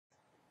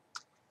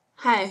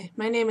Hi,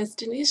 my name is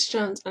Denise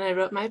Jones and I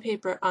wrote my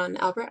paper on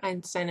Albert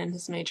Einstein and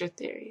his major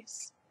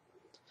theories.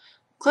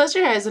 Close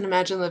your eyes and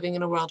imagine living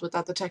in a world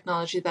without the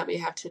technology that we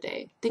have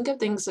today. Think of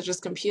things such as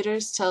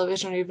computers,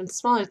 television, or even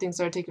smaller things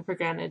that are taken for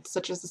granted,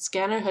 such as a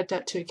scanner hooked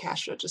up to a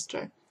cash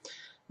register.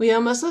 We owe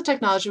most of the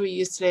technology we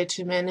use today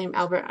to a man named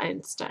Albert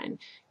Einstein.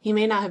 He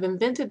may not have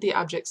invented the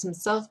objects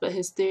himself, but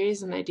his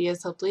theories and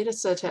ideas helped lead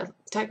us to the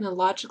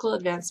technological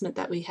advancement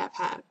that we have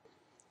had.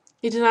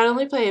 He did not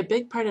only play a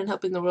big part in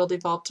helping the world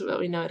evolve to what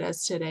we know it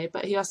as today,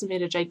 but he also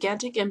made a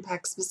gigantic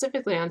impact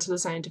specifically onto the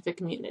scientific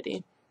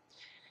community.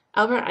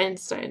 Albert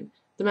Einstein,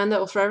 the man that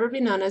will forever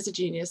be known as a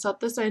genius,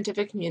 helped the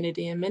scientific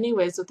community in many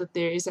ways with the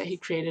theories that he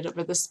created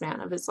over the span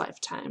of his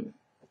lifetime.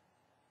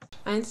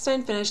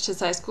 Einstein finished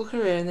his high school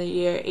career in the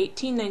year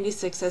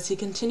 1896 as he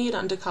continued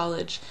on to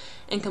college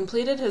and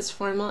completed his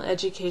formal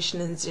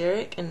education in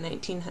Zurich in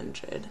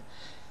 1900.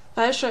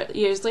 5 short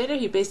years later,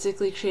 he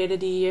basically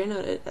created a year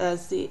known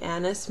as the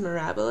Annus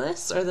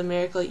Mirabilis, or the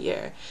Miracle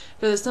Year,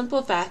 for the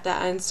simple fact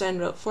that Einstein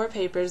wrote 4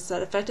 papers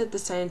that affected the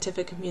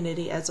scientific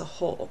community as a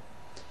whole.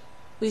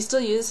 We still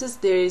use his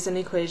theories and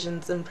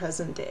equations in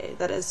present day.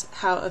 That is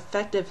how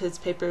effective his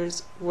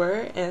papers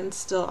were and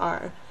still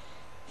are.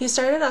 He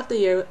started off the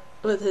year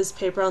with his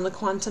paper on the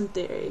quantum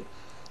theory.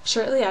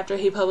 Shortly after,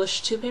 he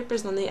published 2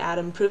 papers on the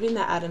atom proving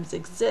that atoms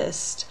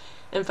exist,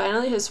 and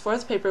finally his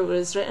 4th paper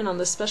was written on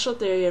the special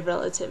theory of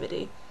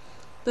relativity.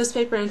 This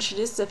paper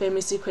introduced the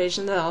famous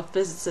equation that all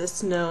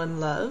physicists know and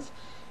love,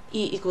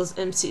 E equals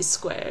mc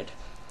squared.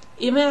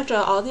 Even after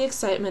all the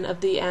excitement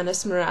of the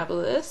Annus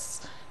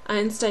Mirabilis,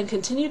 Einstein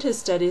continued his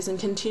studies and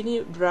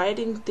continued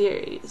writing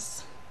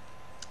theories.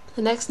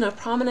 The next more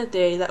prominent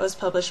theory that was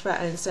published by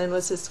Einstein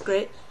was his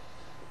great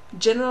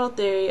general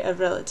theory of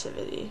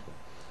relativity.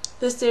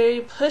 This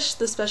theory pushed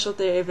the special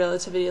theory of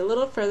relativity a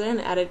little further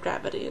and added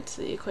gravity into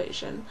the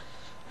equation.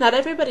 Not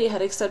everybody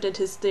had accepted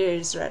his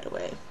theories right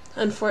away.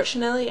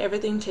 Unfortunately,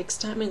 everything takes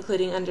time,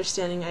 including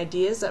understanding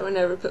ideas that were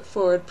never put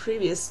forward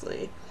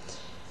previously.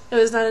 It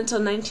was not until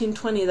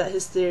 1920 that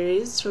his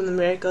theories from the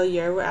Miracle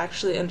Year were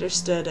actually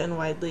understood and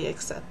widely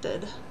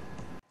accepted.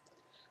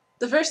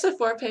 The first of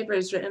 4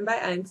 papers written by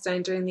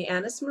Einstein during the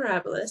Annus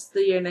Mirabilis,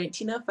 the year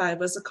 1905,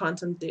 was the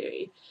quantum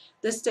theory.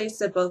 This states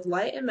that both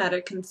light and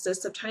matter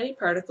consist of tiny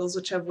particles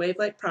which have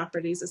wave-like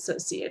properties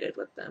associated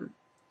with them.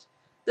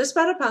 This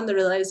brought upon the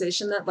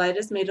realization that light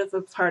is made up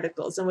of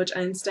particles, in which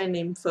Einstein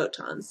named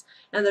photons,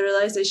 and the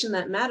realization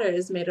that matter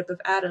is made up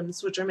of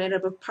atoms, which are made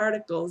up of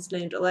particles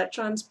named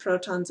electrons,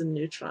 protons, and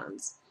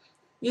neutrons.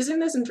 Using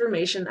this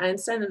information,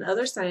 Einstein and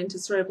other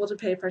scientists were able to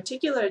pay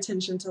particular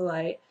attention to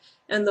light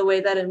and the way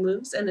that it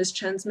moves and is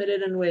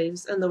transmitted in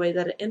waves and the way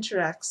that it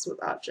interacts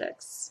with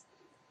objects.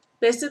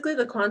 Basically,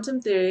 the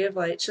quantum theory of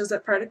light shows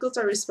that particles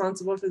are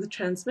responsible for the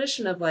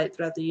transmission of light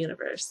throughout the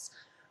universe.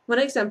 One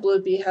example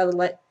would be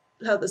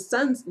how the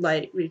sun's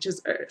light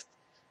reaches Earth.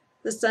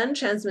 The sun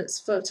transmits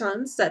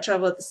photons that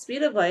travel at the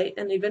speed of light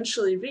and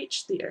eventually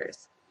reach the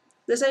Earth.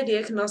 This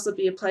idea can also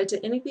be applied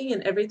to anything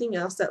and everything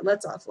else that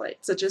lets off light,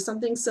 such as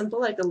something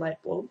simple like a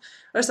light bulb,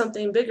 or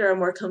something bigger or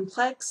more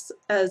complex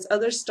as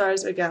other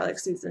stars or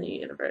galaxies in the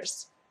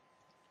universe.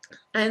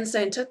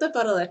 Einstein took the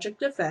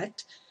photoelectric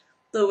effect,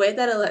 the way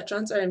that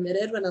electrons are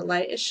emitted when a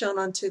light is shone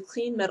onto a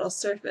clean metal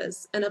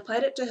surface, and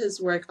applied it to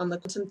his work on the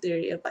quantum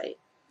theory of light.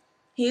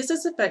 He used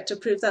this effect to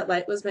prove that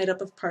light was made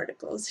up of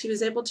particles. He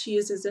was able to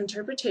use his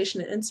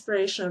interpretation and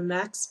inspiration of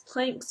Max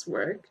Planck's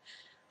work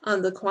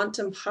on the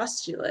quantum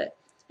postulate,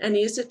 and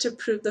used it to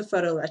prove the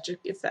photoelectric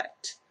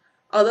effect.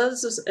 Although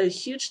this was a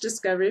huge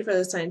discovery for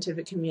the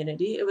scientific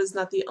community, it was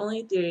not the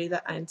only theory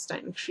that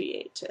Einstein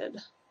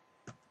created.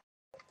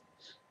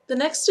 The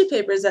next 2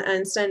 papers that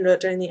Einstein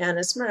wrote during the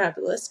Annus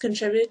Mirabilis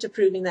contributed to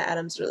proving that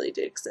atoms really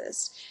do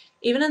exist.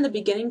 Even in the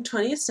beginning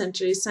 20th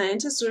century,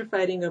 scientists were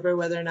fighting over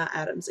whether or not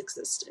atoms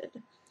existed.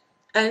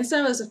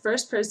 Einstein was the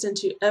first person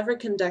to ever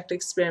conduct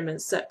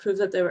experiments that proved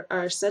that there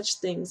are such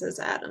things as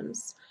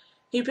atoms.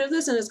 He proved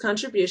this in his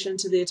contribution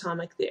to the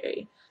atomic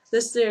theory.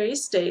 This theory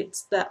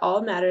states that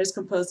all matter is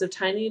composed of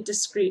tiny,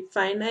 discrete,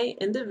 finite,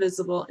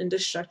 indivisible,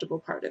 indestructible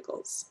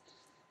particles.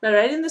 By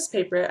writing this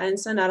paper,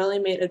 Einstein not only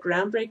made a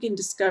groundbreaking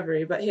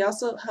discovery, but he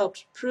also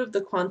helped prove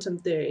the quantum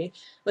theory,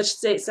 which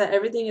states that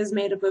everything is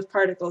made up of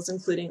particles,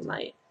 including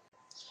light.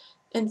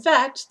 In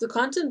fact, the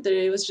quantum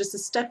theory was just a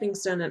stepping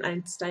stone in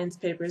Einstein's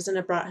papers, and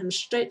it brought him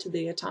straight to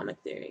the atomic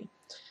theory.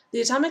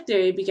 The atomic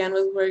theory began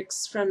with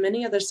works from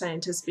many other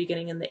scientists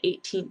beginning in the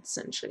 18th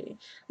century.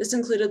 This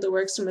included the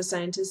works from a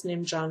scientist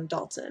named John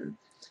Dalton.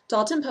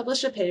 Dalton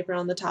published a paper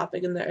on the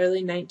topic in the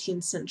early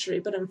 19th century,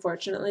 but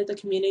unfortunately the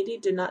community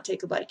did not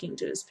take a liking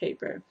to his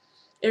paper.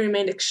 It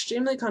remained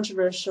extremely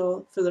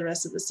controversial for the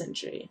rest of the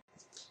century.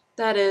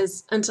 That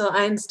is, until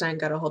Einstein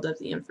got a hold of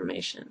the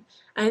information.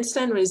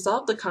 Einstein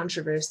resolved the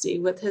controversy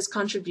with his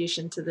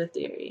contribution to the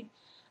theory.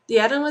 The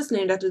atom was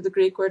named after the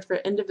Greek word for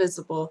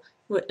indivisible,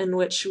 in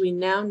which we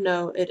now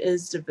know it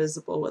is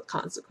divisible with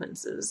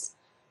consequences.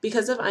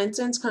 Because of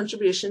Einstein's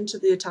contribution to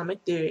the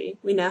atomic theory,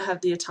 we now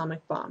have the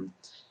atomic bomb.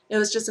 It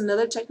was just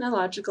another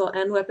technological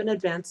and weapon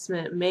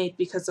advancement made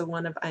because of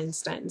one of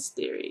Einstein's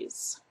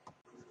theories.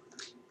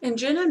 In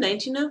June of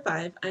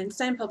 1905,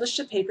 Einstein published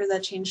a paper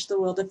that changed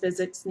the world of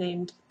physics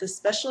named the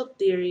Special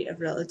Theory of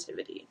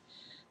Relativity.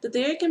 The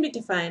theory can be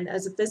defined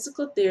as a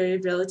physical theory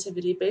of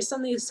relativity based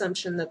on the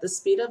assumption that the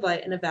speed of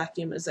light in a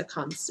vacuum is a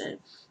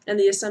constant, and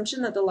the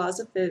assumption that the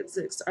laws of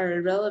physics are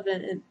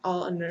irrelevant in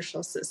all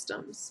inertial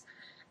systems.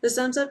 This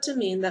sums up to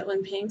mean that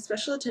when paying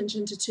special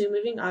attention to two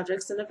moving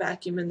objects in a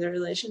vacuum and their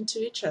relation to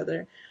each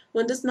other,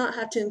 one does not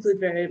have to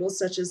include variables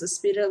such as the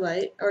speed of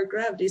light or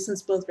gravity,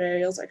 since both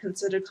variables are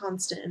considered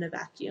constant in a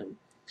vacuum.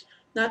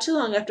 Not too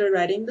long after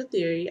writing the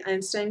theory,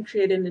 Einstein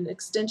created an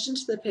extension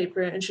to the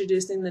paper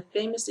introducing the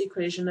famous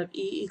equation of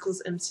E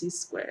equals mc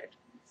squared.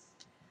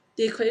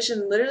 The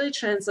equation literally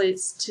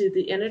translates to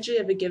the energy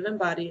of a given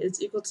body is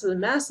equal to the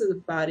mass of the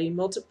body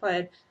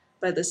multiplied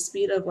by the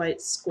speed of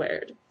light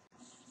squared.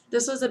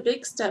 This was a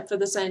big step for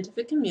the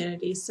scientific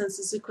community, since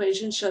this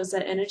equation shows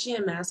that energy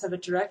and mass have a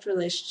direct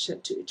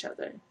relationship to each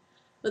other.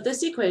 With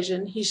this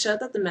equation, he showed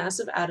that the mass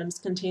of atoms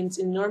contains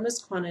enormous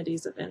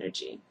quantities of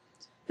energy.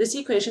 This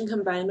equation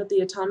combined with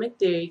the atomic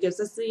theory gives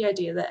us the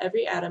idea that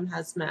every atom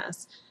has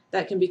mass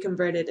that can be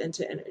converted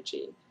into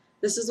energy.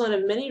 This is one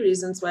of many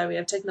reasons why we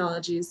have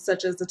technologies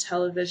such as the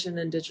television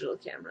and digital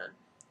camera.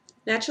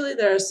 Naturally,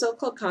 there are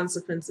so-called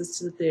consequences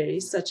to the theory,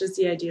 such as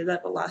the idea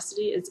that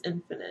velocity is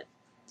infinite.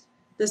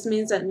 This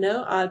means that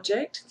no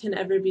object can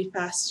ever be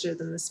faster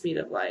than the speed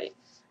of light.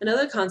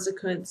 Another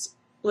consequence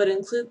would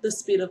include the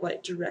speed of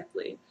light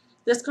directly.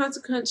 This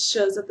consequence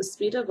shows that the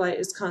speed of light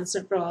is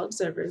constant for all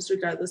observers,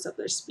 regardless of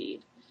their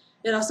speed.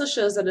 It also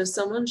shows that if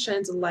someone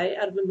shines a light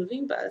out of a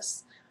moving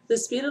bus, the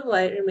speed of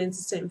light remains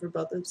the same for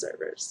both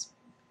observers.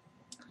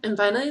 And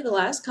finally, the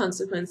last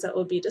consequence that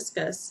will be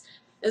discussed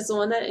is the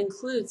one that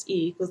includes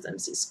E equals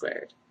mc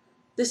squared.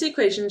 This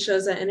equation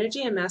shows that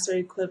energy and mass are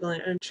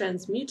equivalent and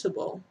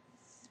transmutable.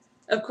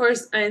 Of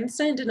course,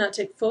 Einstein did not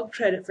take full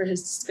credit for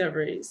his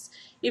discoveries.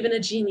 Even a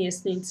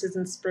genius needs his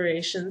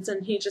inspirations,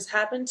 and he just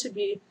happened to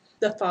be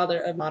the father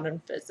of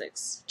modern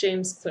physics,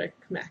 James Clerk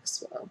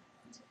Maxwell.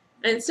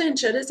 Einstein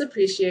showed his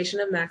appreciation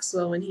of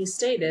Maxwell when he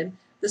stated,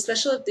 "The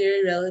special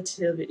theory of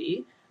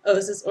relativity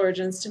owes its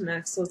origins to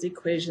Maxwell's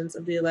equations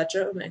of the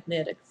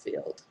electromagnetic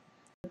field."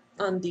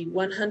 On the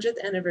 100th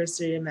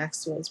anniversary of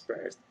Maxwell's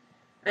birth,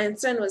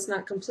 Einstein was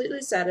not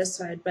completely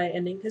satisfied by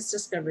ending his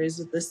discoveries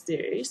with this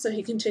theory, so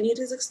he continued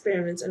his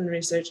experiments and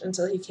research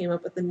until he came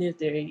up with a new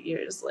theory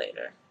years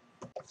later.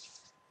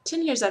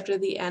 10 years after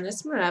the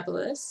Annus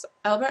Mirabilis,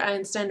 Albert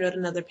Einstein wrote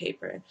another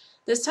paper.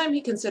 This time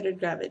he considered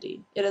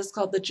gravity. It is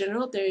called the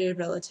General Theory of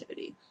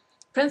Relativity.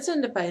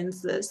 Princeton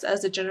defines this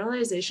as a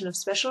generalization of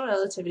special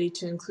relativity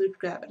to include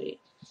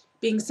gravity.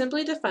 Being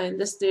simply defined,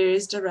 this theory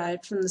is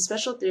derived from the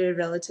special theory of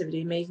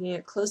relativity, making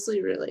it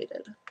closely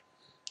related.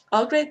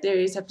 All great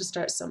theories have to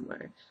start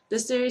somewhere.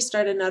 This theory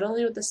started not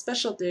only with the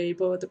special theory,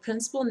 but with a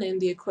principle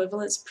named the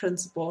equivalence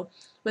principle,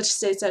 which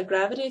states that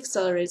gravity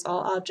accelerates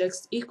all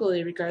objects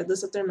equally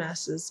regardless of their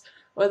masses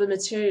or the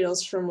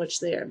materials from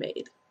which they are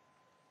made.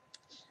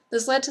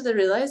 This led to the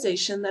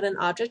realization that an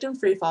object in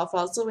freefall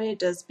falls the way it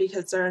does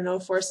because there are no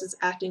forces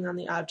acting on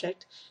the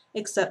object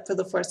except for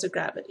the force of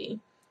gravity.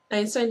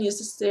 Einstein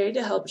used this theory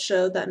to help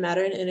show that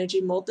matter and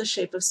energy mold the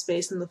shape of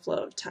space and the flow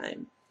of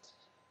time.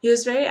 He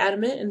was very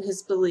adamant in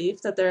his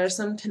belief that there is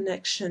some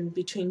connection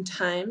between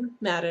time,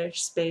 matter,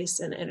 space,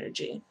 and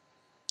energy.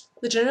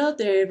 The general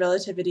theory of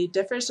relativity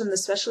differs from the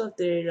special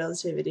theory of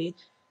relativity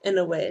in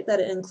a way that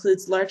it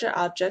includes larger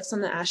objects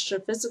on the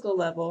astrophysical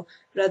level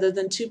rather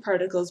than two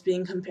particles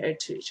being compared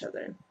to each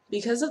other.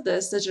 Because of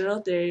this, the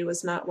general theory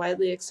was not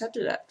widely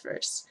accepted at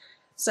first.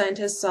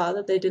 Scientists saw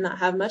that they did not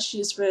have much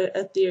use for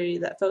a theory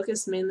that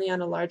focused mainly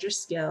on a larger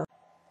scale.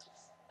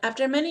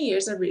 After many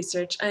years of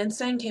research,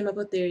 Einstein came up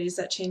with theories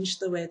that changed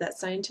the way that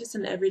scientists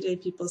and everyday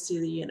people see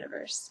the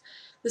universe.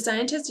 The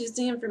scientists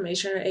using the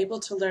information are able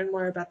to learn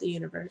more about the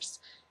universe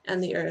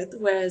and the Earth,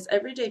 whereas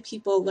everyday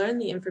people learn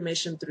the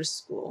information through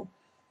school.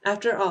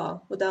 After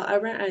all, without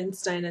Albert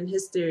Einstein and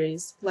his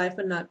theories, life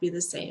would not be the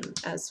same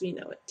as we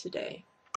know it today.